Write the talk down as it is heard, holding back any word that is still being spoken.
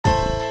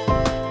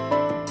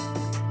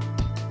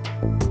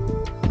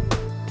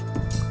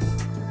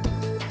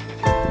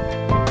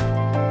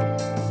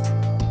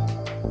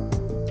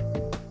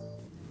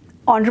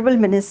Honorable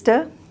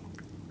Minister,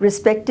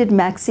 respected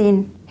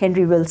Maxine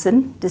Henry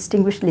Wilson,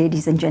 distinguished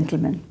ladies and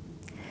gentlemen.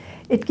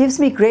 It gives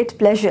me great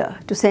pleasure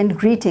to send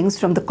greetings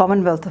from the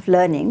Commonwealth of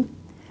Learning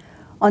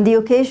on the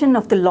occasion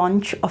of the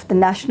launch of the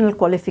National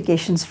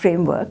Qualifications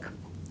Framework.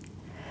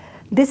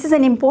 This is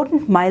an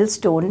important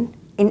milestone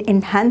in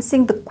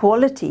enhancing the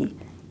quality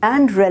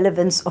and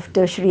relevance of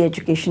tertiary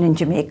education in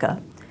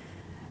Jamaica,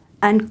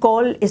 and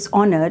CQUAL is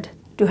honored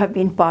to have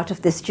been part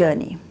of this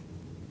journey.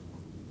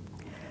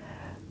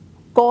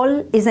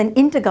 CQUAL is an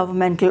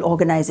intergovernmental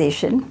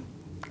organization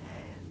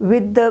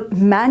with the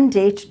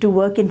mandate to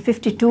work in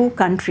 52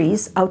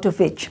 countries, out of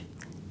which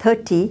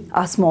 30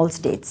 are small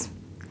states.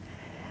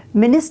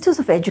 Ministers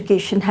of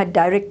Education had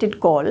directed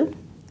CQUAL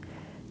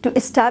to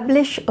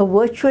establish a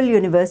virtual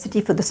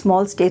university for the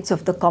small states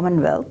of the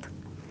Commonwealth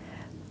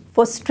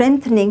for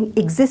strengthening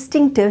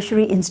existing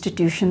tertiary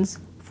institutions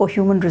for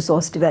human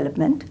resource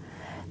development.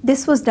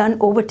 This was done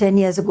over 10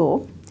 years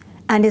ago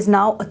and is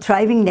now a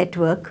thriving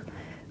network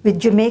with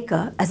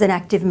Jamaica as an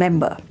active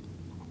member.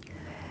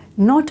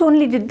 Not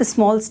only did the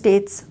small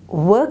states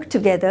work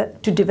together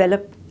to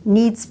develop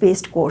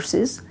needs-based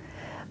courses,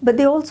 but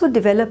they also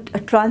developed a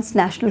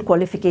transnational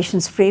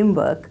qualifications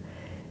framework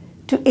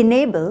to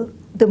enable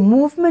the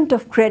movement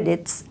of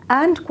credits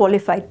and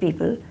qualified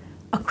people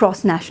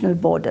across national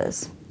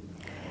borders.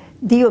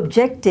 The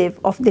objective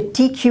of the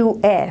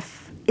TQF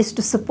is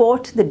to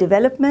support the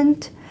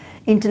development,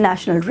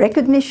 international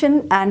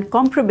recognition, and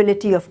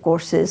comparability of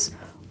courses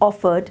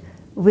offered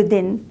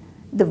within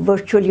the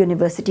virtual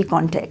university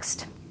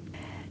context.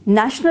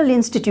 National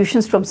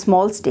institutions from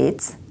small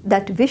states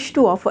that wish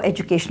to offer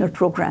educational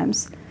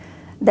programs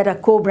that are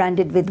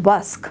co-branded with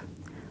WUSC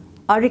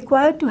are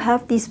required to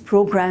have these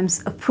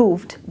programs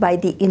approved by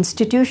the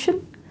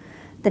institution,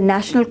 the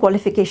National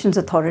Qualifications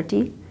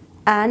Authority,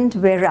 and,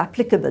 where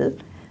applicable,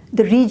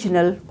 the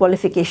regional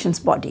qualifications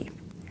body.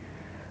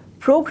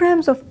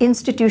 Programs of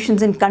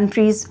institutions in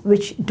countries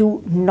which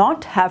do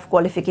not have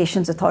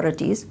qualifications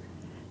authorities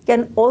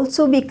can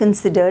also be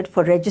considered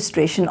for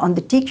registration on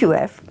the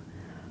TQF,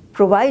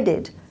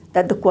 provided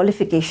that the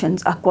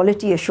qualifications are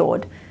quality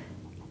assured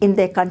in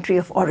their country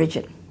of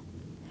origin.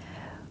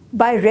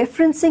 By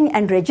referencing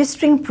and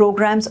registering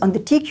programs on the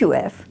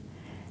TQF,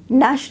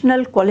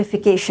 national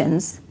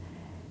qualifications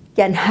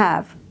can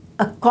have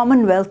a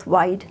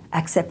Commonwealth-wide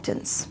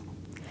acceptance.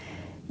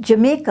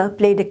 Jamaica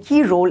played a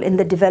key role in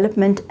the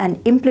development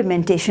and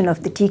implementation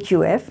of the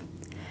TQF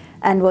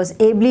and was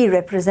ably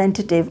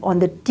representative on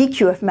the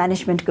TQF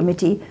Management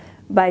Committee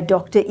by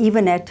Dr.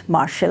 Yvonette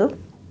Marshall.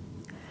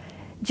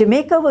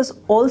 Jamaica was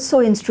also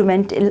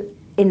instrumental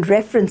in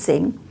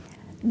referencing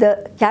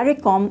the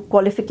CARICOM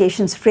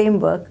qualifications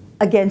framework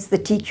against the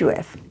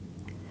TQF.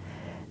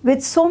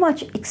 With so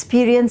much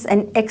experience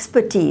and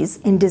expertise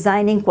in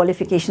designing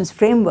qualifications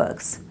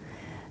frameworks,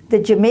 the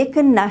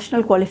Jamaican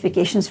National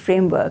Qualifications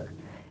Framework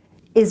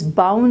is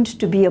bound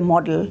to be a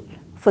model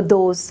for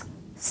those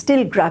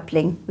still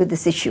grappling with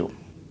this issue.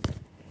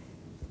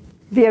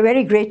 We are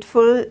very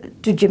grateful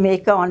to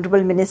Jamaica,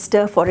 Honorable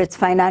Minister, for its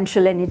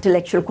financial and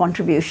intellectual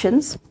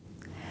contributions.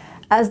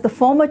 As the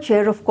former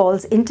chair of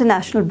CQUAL's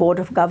International Board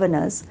of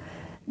Governors,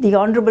 the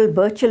Honorable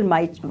Burchell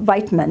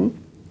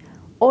Whiteman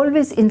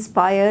always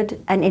inspired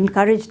and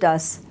encouraged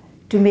us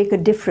to make a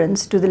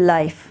difference to the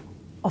life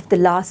of the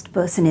last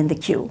person in the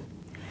queue.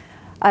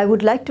 I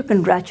would like to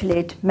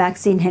congratulate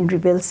Maxine Henry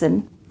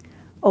Wilson,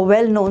 a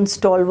well-known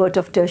stalwart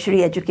of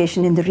tertiary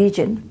education in the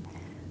region,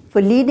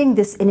 for leading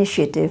this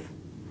initiative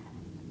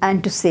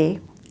and to say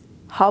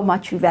how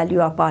much we value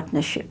our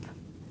partnership.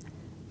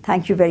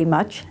 Thank you very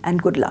much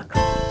and good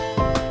luck.